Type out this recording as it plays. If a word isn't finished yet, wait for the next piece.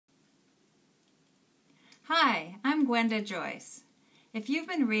Hi, I'm Gwenda Joyce. If you've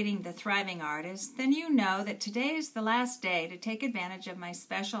been reading The Thriving Artist, then you know that today is the last day to take advantage of my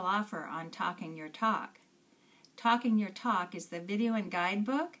special offer on Talking Your Talk. Talking Your Talk is the video and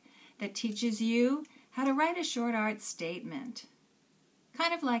guidebook that teaches you how to write a short art statement,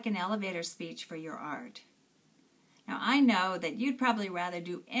 kind of like an elevator speech for your art. Now, I know that you'd probably rather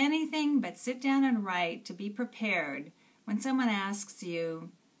do anything but sit down and write to be prepared when someone asks you,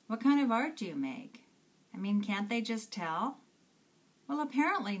 "What kind of art do you make?" I mean, can't they just tell? Well,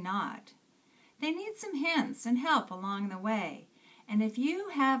 apparently not. They need some hints and help along the way. And if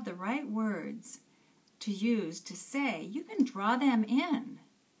you have the right words to use to say, you can draw them in.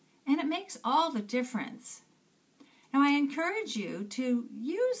 And it makes all the difference. Now, I encourage you to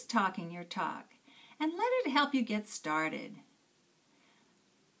use Talking Your Talk and let it help you get started.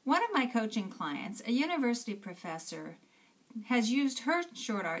 One of my coaching clients, a university professor, has used her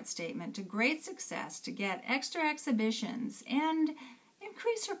short art statement to great success to get extra exhibitions and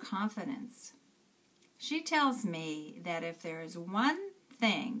increase her confidence. She tells me that if there is one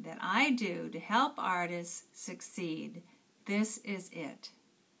thing that I do to help artists succeed, this is it.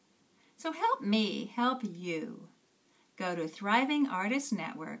 So help me help you. Go to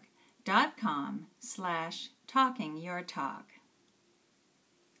thrivingartistnetwork.com/talkingyourtalk.